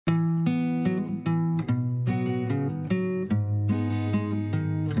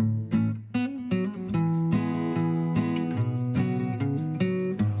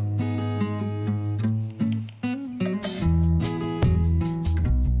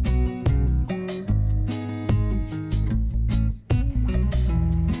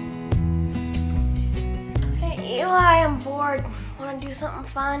want to do something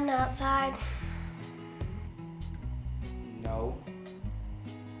fun outside? No.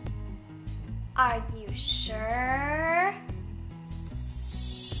 Are you sure?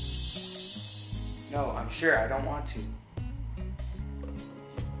 No, I'm sure. I don't want to.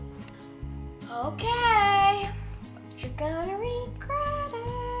 Okay. But you're gonna regret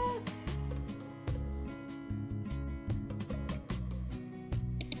it.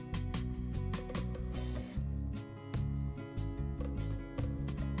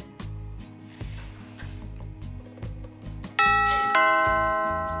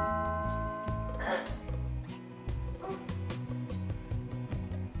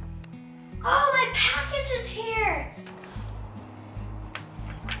 Oh, my package is here.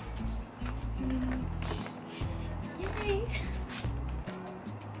 Yay.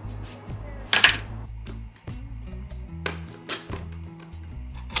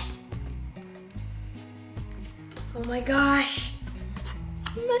 Oh my gosh.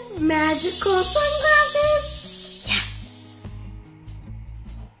 My magical sunglasses. Yes.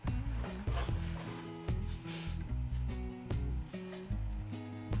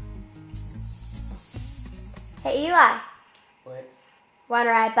 Hey Eli, What? wanna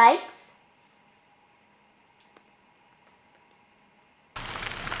ride bikes?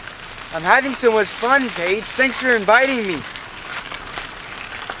 I'm having so much fun, Paige. Thanks for inviting me.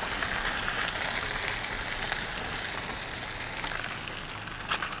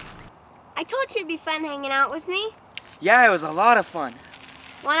 I told you it'd be fun hanging out with me. Yeah, it was a lot of fun.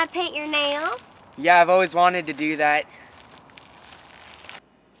 Wanna paint your nails? Yeah, I've always wanted to do that.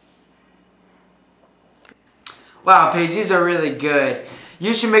 Wow, Paige, these are really good.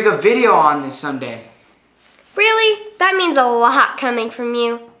 You should make a video on this someday. Really? That means a lot coming from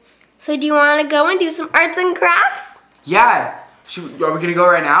you. So do you wanna go and do some arts and crafts? Yeah. Are we gonna go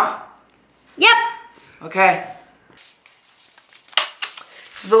right now? Yep. Okay.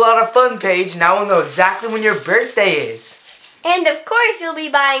 This is a lot of fun, Paige. Now we'll know exactly when your birthday is. And of course you'll be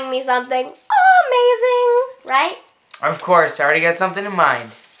buying me something amazing, right? Of course, I already got something in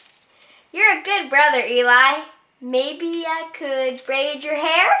mind. You're a good brother, Eli. Maybe I could braid your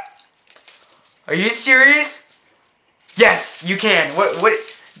hair? Are you serious? Yes, you can. What?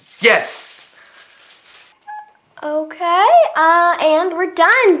 Yes. Okay, and we're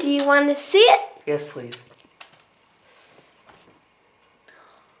done. Do you want to see it? Yes, please.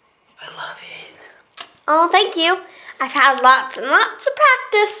 I love it. Oh, thank you. I've had lots and lots of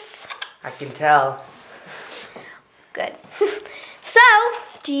practice. I can tell. Good. So,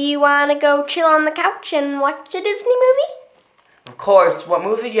 do you want to go chill on the couch and watch a Disney movie? Of course. What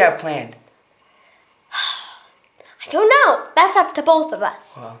movie do you have planned? I don't know. That's up to both of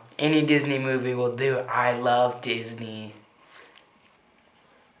us. Well, any Disney movie will do. I love Disney.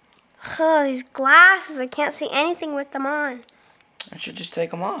 Oh, these glasses. I can't see anything with them on. I should just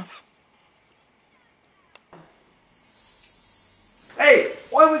take them off. Hey,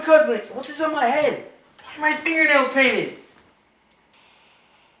 why are we cuddling? What's this on my head? Why are my fingernails painted?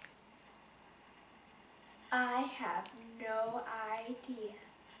 I have no idea.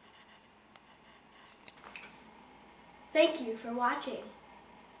 Thank you for watching.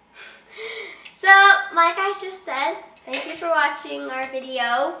 So, like I just said, thank you for watching our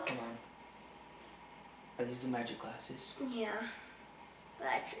video. Come on. Are these the magic glasses? Yeah, but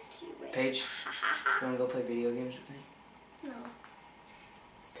I tricked you with. Paige, you want to go play video games with me? No.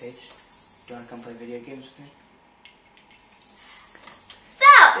 Paige, do you want to come play video games with me?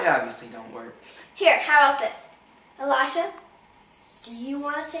 So, They obviously don't work. here, how about this? Elisha, do you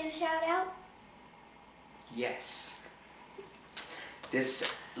want to say the shout out? Yes.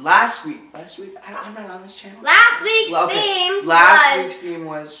 This last week, I'm not on this channel. Last week's theme Last was week's theme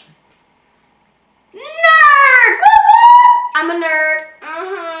was nerd! Woo-woo! I'm a nerd.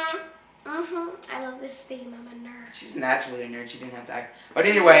 I love this theme. I'm a nerd. She's naturally a nerd. She didn't have to act. But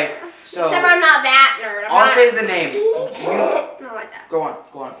anyway, so Except I'm not that nerd. I'll say the name. Not like that. Go on.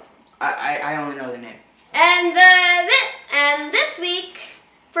 I only know the name. And this week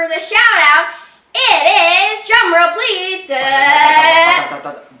for the shout out, it is drumroll please.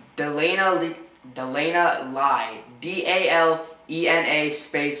 Deanna Lie. DALENA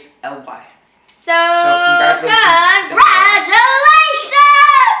space LY. So congratulations.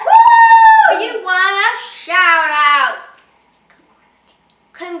 Woo! You want a shout out?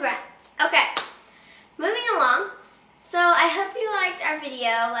 Congrats. Okay, moving along. So I hope you liked our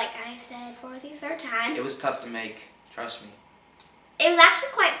video, like I've said for the third time. It was tough to make, trust me. It was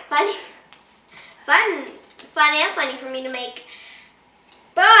actually quite funny. Fun and funny for me to make.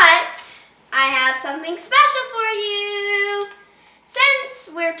 But I have something special for you. Since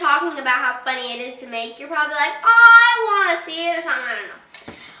we're talking talking about how funny it is to make, you're probably like, oh, I want to see it or something, I don't know.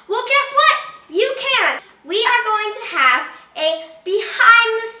 Well, guess what? You can. We are going to have a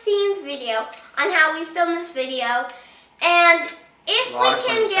behind the scenes video on how we filmed this video. And if we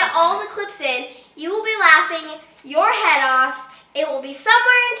can get all the clips in, you will be laughing your head off. It will be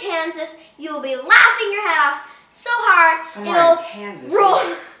somewhere in Kansas. You will be laughing your head off so hard. Somewhere in Kansas?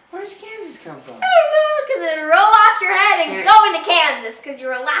 Roll. Where does Kansas come from? I don't know, because it'll roll off your head and go into Kansas because you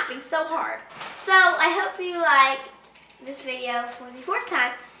were laughing so hard. So I hope you liked this video for the 4th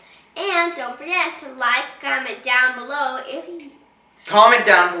time. And don't forget to like, comment down below if you... Comment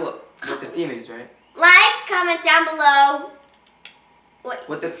down below what the theme is, right? Like, comment down below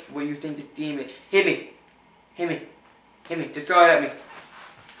what you think the theme is. Hit me. Hit me. Hit me. Just throw it at me.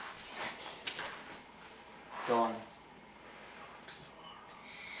 Go on.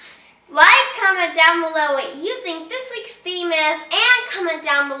 Like, comment down below what you think this week's theme is, and comment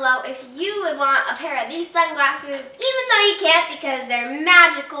down below if you would want a pair of these sunglasses, even though you can't because they're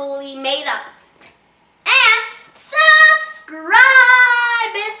magically made up. And subscribe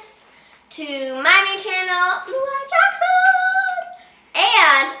to my main channel, Blue-Eye Jackson,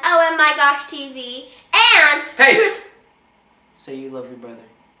 and OMMyGoshTV, and Hey! Say you love your brother.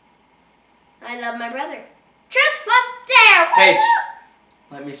 I love my brother. Truth must dare. Paige,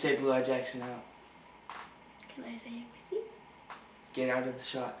 let me say Blue-Eye Jackson out. Can I say it with you? Get out of the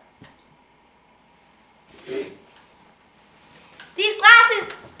shot. These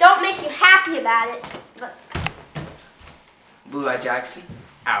glasses don't make you happy about it, but Blue-Eye Jackson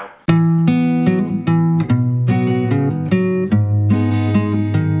out.